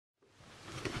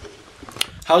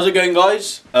How's it going,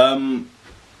 guys?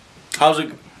 How's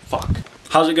it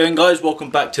going, guys? Welcome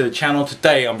back to the channel.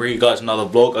 Today I'm bringing you guys another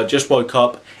vlog. I just woke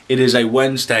up. It is a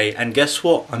Wednesday and guess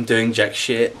what? I'm doing jack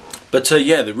shit. But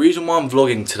yeah, the reason why I'm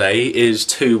vlogging today is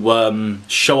to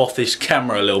show off this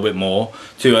camera a little bit more,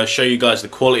 to show you guys the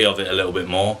quality of it a little bit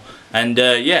more. And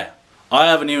yeah, I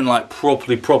haven't even like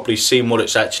properly seen what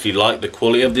it's actually like, the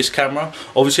quality of this camera.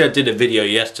 Obviously I did a video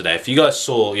yesterday. If you guys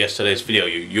saw yesterday's video,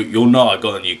 you'll know I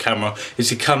got a new camera.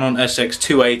 It's a Canon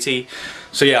SX280.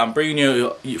 So yeah, I'm bringing you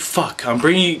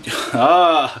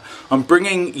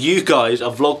guys a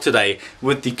vlog today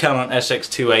with the Canon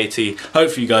SX280.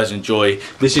 Hopefully you guys enjoy.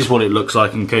 This is what it looks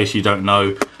like in case you don't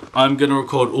know. I'm going to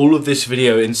record all of this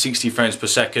video in 60 frames per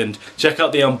second. Check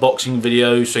out the unboxing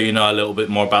video so you know a little bit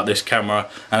more about this camera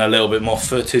and a little bit more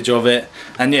footage of it.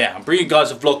 And yeah, I'm bringing you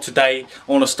guys a vlog today.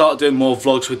 I want to start doing more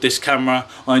vlogs with this camera.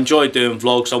 I enjoy doing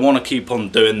vlogs. I want to keep on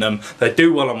doing them. They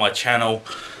do well on my channel.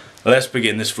 Let's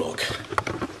begin this vlog.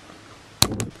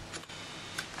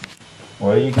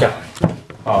 Where are you going?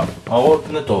 Oh, I'll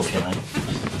open the door for you, mate.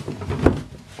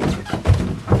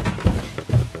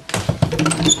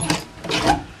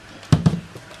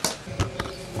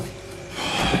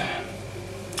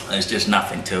 There's just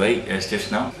nothing to eat, there's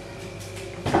just not.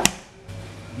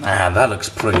 Ah, that looks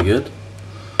pretty good.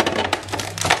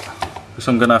 Guess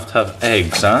I'm gonna have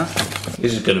eggs, huh?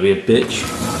 This is gonna be a bitch.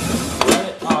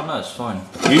 Oh no, it's fine.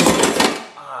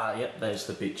 Ah, yep, there's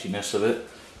the bitchiness of it.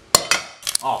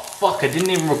 Oh fuck, I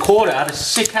didn't even record it. I had a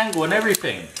sick angle and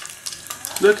everything.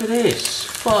 Look at this.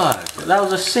 Fuck, that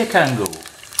was a sick angle.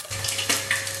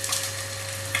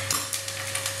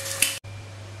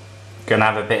 Gonna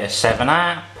have a bit of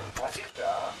 7-Up.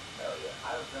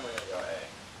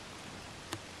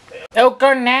 Oh,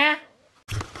 go now.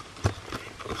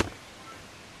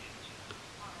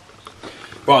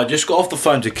 Right, I just got off the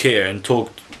phone to Kier and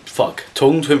talking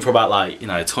to him for about like,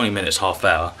 20 minutes, half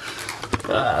hour.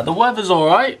 The weather's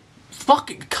alright.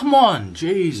 Fuck it, come on,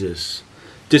 Jesus.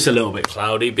 Just a little bit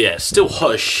cloudy, but yeah, it's still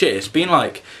hot as shit. It's been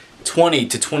like 20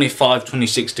 to 25,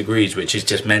 26 degrees, which is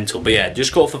just mental. But yeah,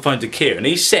 just got off the phone to Kier and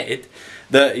he said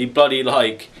that he bloody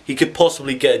he could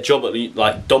possibly get a job at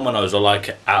like Domino's or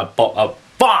like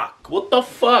what the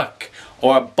fuck?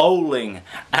 Or a bowling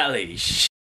alley.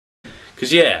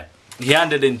 Because yeah, he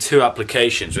handed in 2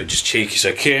 applications, which is cheeky.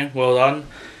 So Kier, well done.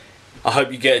 I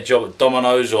hope you get a job at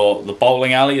Domino's or the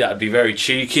bowling alley. That'd be very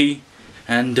cheeky.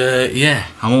 And yeah,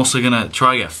 I'm also gonna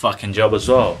try to get a fucking job as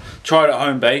well. Tried at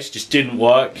Homebase, just didn't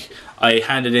work. I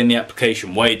handed in the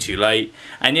application way too late.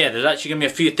 And yeah, there's actually gonna be a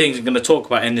few things I'm gonna talk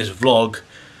about in this vlog.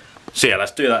 So yeah,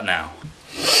 let's do that now.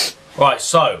 Right,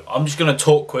 so I'm just gonna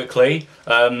talk quickly.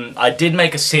 I did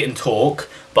make a sit and talk,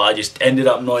 but I just ended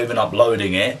up not even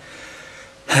uploading it.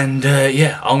 And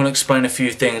yeah, I'm going to explain a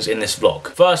few things in this vlog.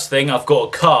 First thing, I've got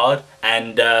a card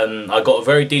and I got a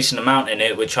very decent amount in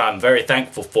it, which I'm very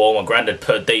thankful for. My granddad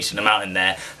put a decent amount in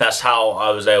there. That's how I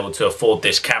was able to afford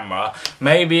this camera.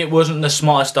 Maybe it wasn't the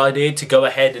smartest idea to go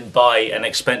ahead and buy an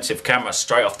expensive camera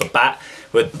straight off the bat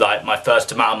with like my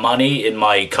first amount of money in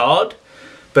my card.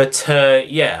 But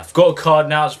yeah, I've got a card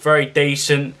now, it's very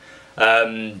decent.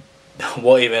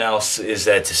 What even else is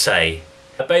there to say?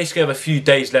 I basically have a few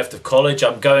days left of college.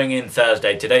 I'm going in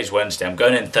Thursday. Today's Wednesday. I'm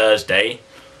going in Thursday.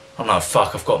 Oh no,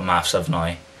 fuck, I've got maths, haven't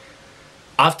I?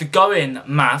 I have to go in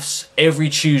maths every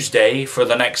Tuesday for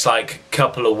the next like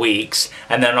couple of weeks,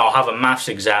 and then I'll have a maths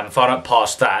exam. If I don't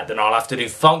pass that, then I'll have to do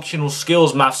functional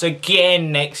skills maths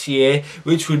again next year,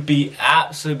 which would be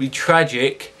absolutely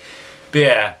tragic. But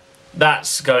yeah,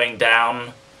 that's going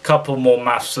down. Couple more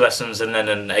maths lessons and then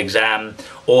an exam.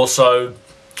 Also,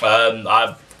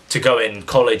 I've to go in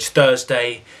college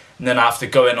Thursday, and then I have to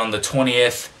go in on the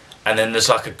 20th, and then there's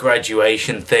like a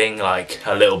graduation thing like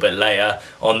a little bit later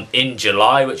in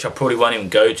July, which I probably won't even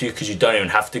go to because you don't even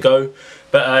have to go.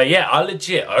 But yeah, I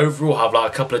legit overall have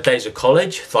like a couple of days of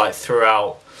college like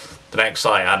throughout the next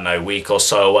like, I don't know, week or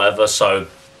so or whatever, so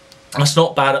that's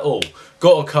not bad at all.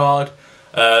 Got a card.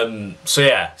 So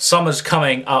yeah, summer's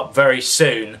coming up very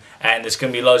soon and there's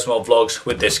going to be loads more vlogs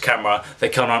with this camera, the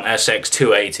Canon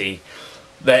SX280.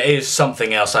 There is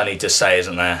something else I need to say,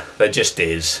 isn't there? There just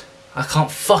is. I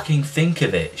can't fucking think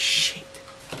of it. Shit.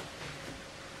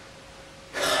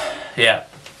 Yeah,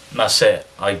 that's it.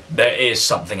 There is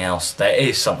something else. There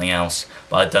is something else,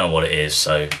 but I don't know what it is,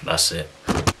 so that's it.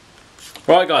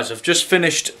 Right guys, I've just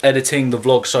finished editing the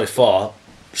vlog so far.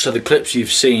 So the clips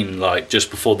you've seen like just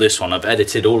before this one, I've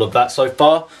edited all of that so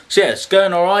far. So yeah, it's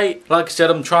going alright. Like I said,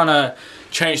 I'm trying to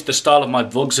change the style of my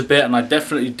vlogs a bit, and I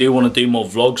definitely do want to do more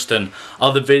vlogs than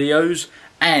other videos.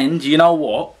 And you know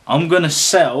what? I'm going to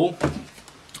sell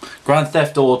Grand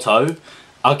Theft Auto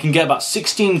I can get about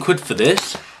 16 quid for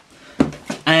this,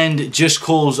 and just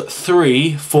calls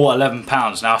 3 for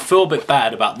 £11. Now I feel a bit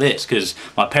bad about this because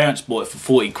my parents bought it for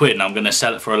 40 quid and I'm going to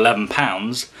sell it for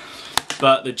 £11.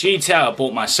 But the GTA I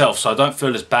bought myself, so I don't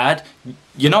feel as bad.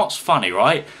 You know what's funny,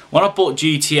 right? When I bought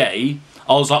GTA,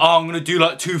 I was like, oh, I'm going to do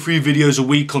like 2-3 videos a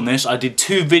week on this. I did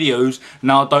 2 videos,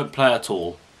 now I don't play at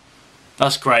all.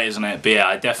 That's great, isn't it? But yeah,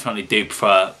 I definitely do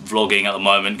prefer vlogging at the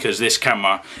moment because this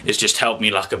camera has just helped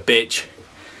me like a bitch.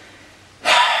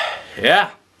 Yeah,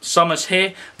 summer's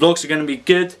here, vlogs are going to be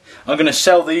good. I'm going to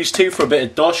sell these 2 for a bit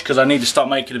of dosh because I need to start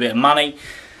making a bit of money.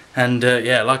 And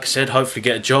yeah, like I said, hopefully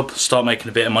get a job, start making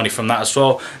a bit of money from that as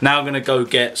well. Now I'm going to go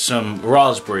get some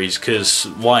raspberries because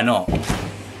why not?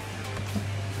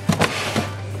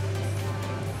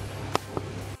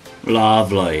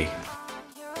 Lovely.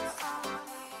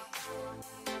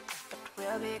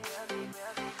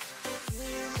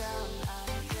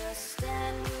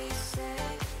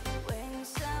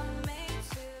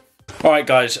 Alright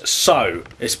guys, so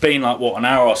it's been like what, an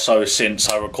hour or so since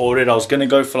I recorded. I was going to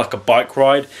go for like a bike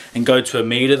ride and go to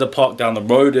Amida, the park down the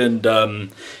road, and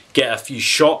get a few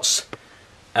shots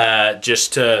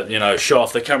just to, you know, show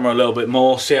off the camera a little bit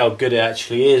more, see how good it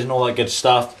actually is and all that good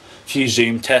stuff. A few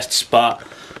zoom tests, but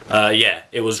yeah,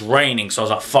 it was raining, so I was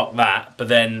like, fuck that. But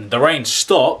then the rain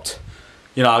stopped.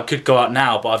 You know, I could go out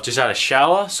now, but I've just had a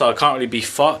shower, so I can't really be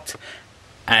fucked.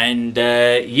 And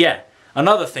yeah.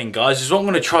 Another thing, guys, is what I'm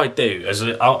going to try to do.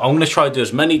 I'm going to try to do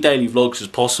as many daily vlogs as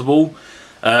possible.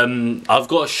 I've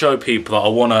got to show people that I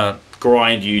want to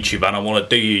grind YouTube and I want to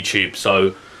do YouTube.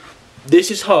 So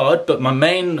this is hard, but my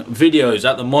main videos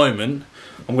at the moment,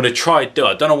 I'm going to try to do.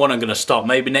 I don't know when I'm going to start.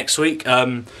 Maybe next week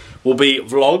will be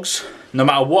vlogs. No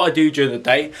matter what I do during the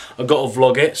day, I've got to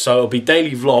vlog it. So it'll be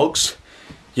daily vlogs.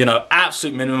 You know,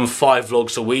 absolute minimum 5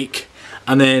 vlogs a week.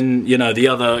 And then, you know, the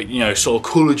other, you know, sort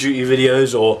of Call of Duty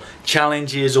videos or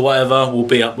challenges or whatever will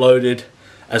be uploaded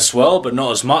as well, but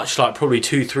not as much, like probably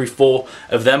 2, 3, 4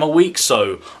 of them a week.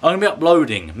 So I'm going to be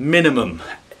uploading minimum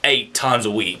 8 times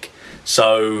a week.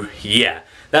 So yeah,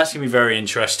 that's going to be very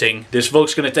interesting. This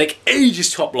vlog's going to take ages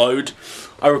to upload.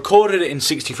 I recorded it in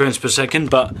 60 frames per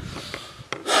second, but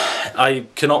I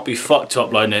cannot be fucked to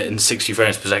upload it in 60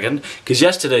 frames per second because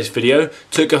yesterday's video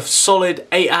took a solid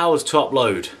 8 hours to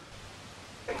upload.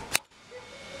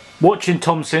 Watching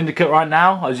Tom Syndicate right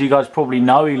now, as you guys probably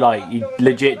know, he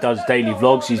legit does daily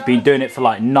vlogs. He's been doing it for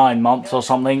like 9 months or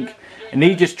something, and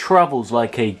he just travels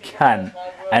like a cunt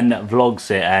and vlogs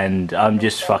it, and I'm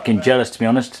just fucking jealous, to be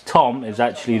honest. Tom is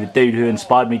actually the dude who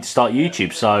inspired me to start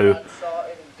YouTube, so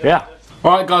yeah.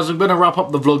 Alright guys, I'm going to wrap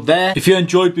up the vlog there. If you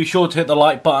enjoyed, be sure to hit the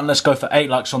like button. Let's go for 8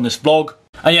 likes on this vlog.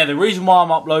 And yeah, the reason why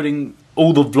I'm uploading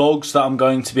all the vlogs that I'm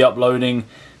going to be uploading,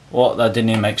 what, that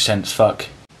didn't even make sense, fuck.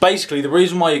 Basically, the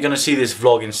reason why you're going to see this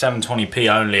vlog in 720p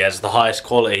only as the highest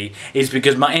quality is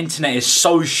because my internet is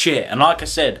so shit. And like I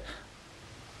said,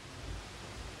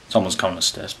 someone's coming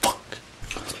upstairs. Fuck.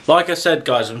 Like I said,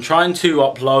 guys, I'm trying to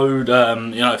upload,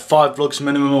 you know, 5 vlogs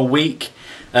minimum a week.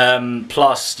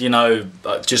 Plus, you know,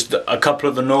 just a couple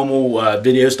of the normal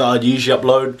videos that I'd usually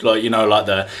upload. Like, you know, like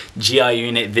the GI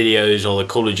Unit videos or the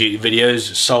Call of Duty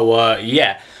videos. So,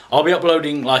 yeah. I'll be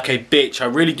uploading like a bitch. I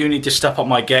really do need to step up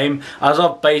my game. As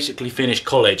I've basically finished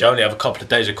college, I only have a couple of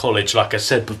days of college, like I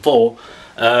said before.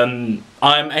 I'm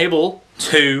able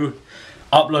to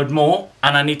upload more,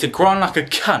 and I need to grind like a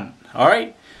cunt,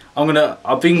 alright?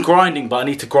 I've been grinding, but I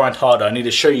need to grind harder. I need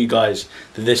to show you guys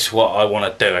that this is what I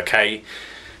want to do, okay?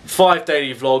 5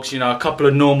 daily vlogs, you know, a couple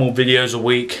of normal videos a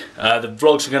week. The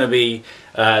vlogs are going to be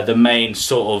the main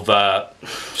sort of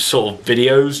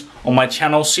videos on my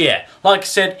channel. So yeah, like I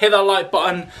said, hit that like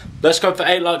button. Let's go for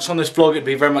 8 likes on this vlog. It'd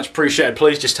be very much appreciated.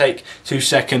 Please just take 2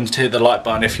 seconds to hit the like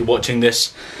button if you're watching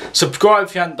this. Subscribe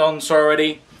if you haven't done so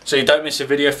already, so you don't miss a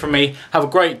video from me. Have a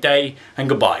great day and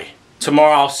goodbye.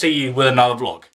 Tomorrow I'll see you with another vlog.